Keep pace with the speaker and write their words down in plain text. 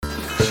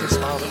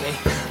smiled at me.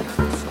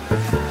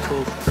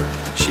 Cool.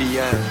 She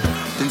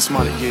didn't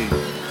smile at you,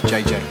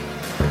 JJ.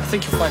 I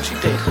think you'll find she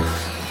did.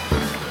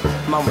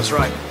 Mum was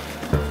right.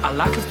 A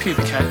lack of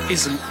pubic hair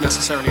isn't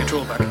necessarily a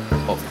drawback.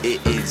 Oh,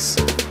 it is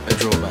a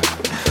drawback.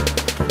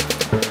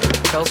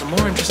 Girls are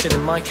more interested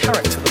in my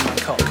character than my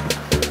cock,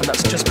 and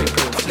that's just been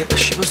proved. Yeah, but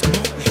she was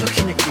not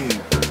looking at you.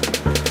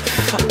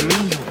 Fuck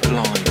me, you're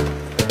blind.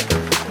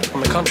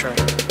 On the contrary,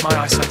 my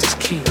eyesight is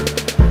keen.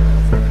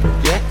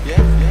 Yeah.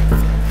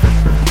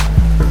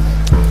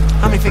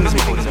 How many fingers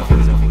have you got?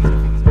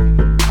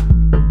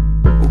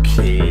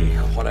 Okay,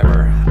 whatever.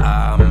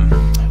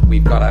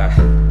 We've got to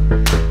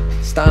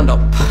stand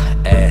up,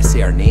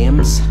 say our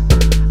names,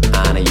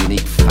 and a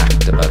unique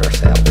fact about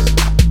ourselves.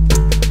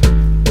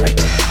 Right,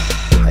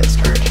 I'll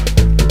start.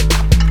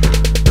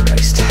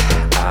 Christ.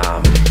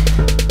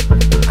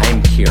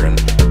 I'm Kieran,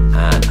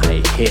 and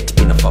I hate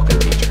being a fucking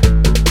teacher.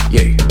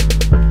 You.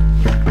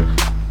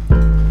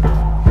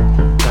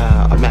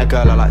 I met a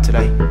girl I like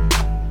today.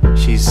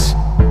 She's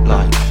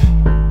like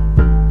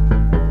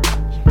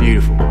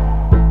beautiful.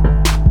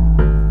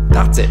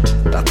 That's it.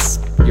 That's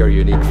your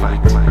unique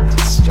fact.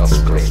 It's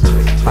just great.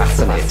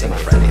 Fascinating,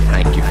 Freddie.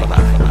 Thank you for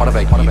that. What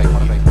about you?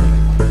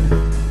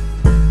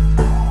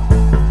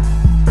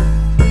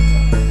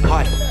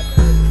 Hi.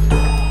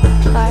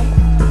 Hi.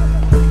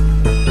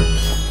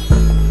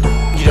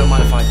 You don't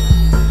mind if I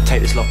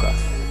take this locker?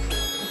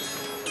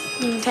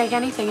 You can take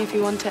anything if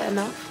you want it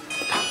enough.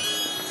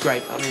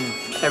 Great. I mean,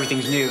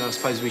 everything's new. I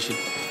suppose we should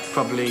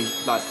probably,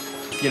 like,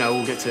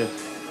 all get to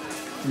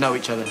know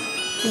each other.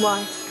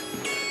 Why?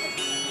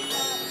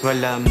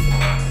 Well,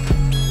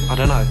 I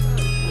don't know.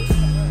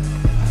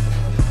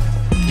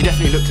 You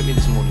definitely looked at me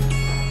this morning,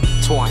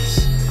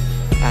 twice,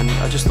 and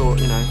I just thought,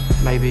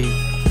 maybe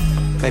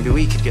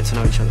we could get to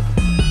know each other.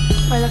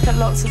 I look at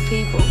lots of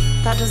people.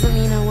 That doesn't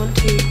mean I want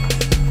to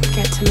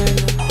get to know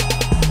them.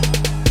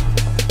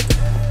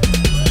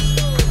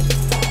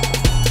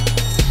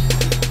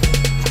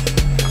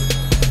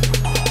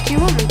 Do you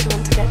want me to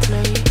want to get to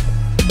know you?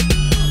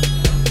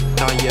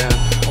 I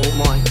won't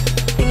mind.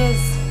 Thing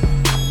is,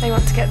 they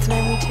want to get to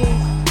know me too.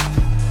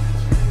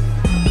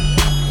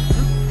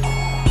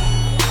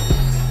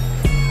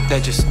 They're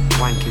just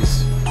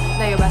wankers.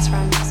 They're your best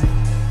friends.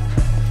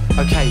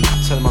 Okay,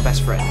 so they're my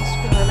best friends.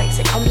 Well, it makes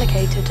it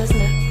complicated, doesn't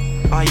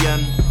it? I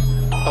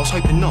was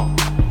hoping not.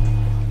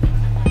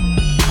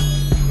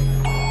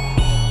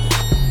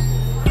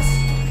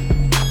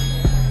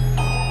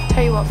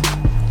 Tell you what.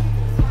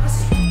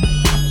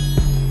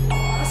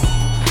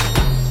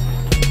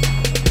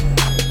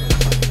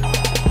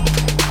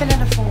 Fill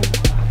in a form.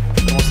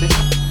 What's this?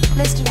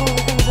 List of all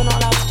the things we're not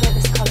allowed to do at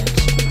this college.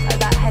 Like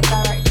that head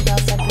director girl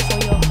said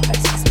before your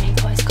hostess and he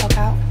got his cock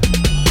out.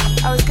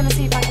 I was going to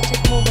see if I could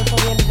tick them all before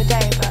the end of the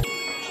day, but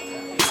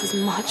this is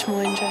much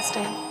more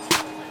interesting.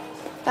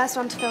 First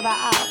one to fill that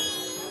out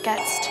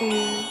gets to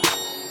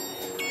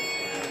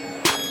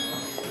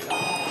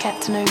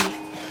get to know me.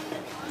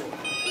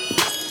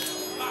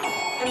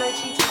 And no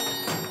cheating.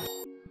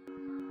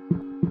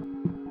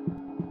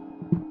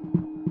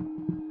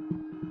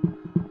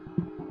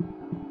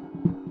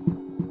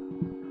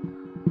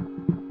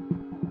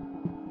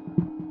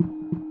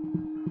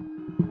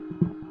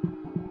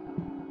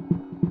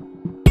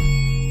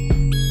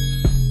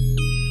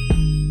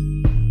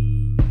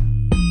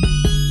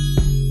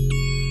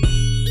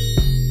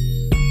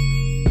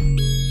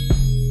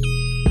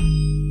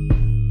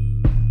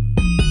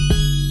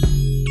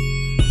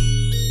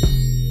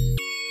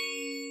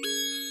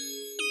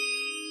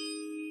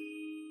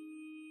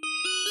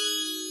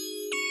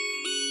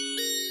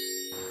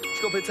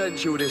 It's got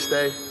potential, this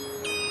day.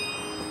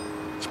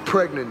 It's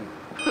pregnant.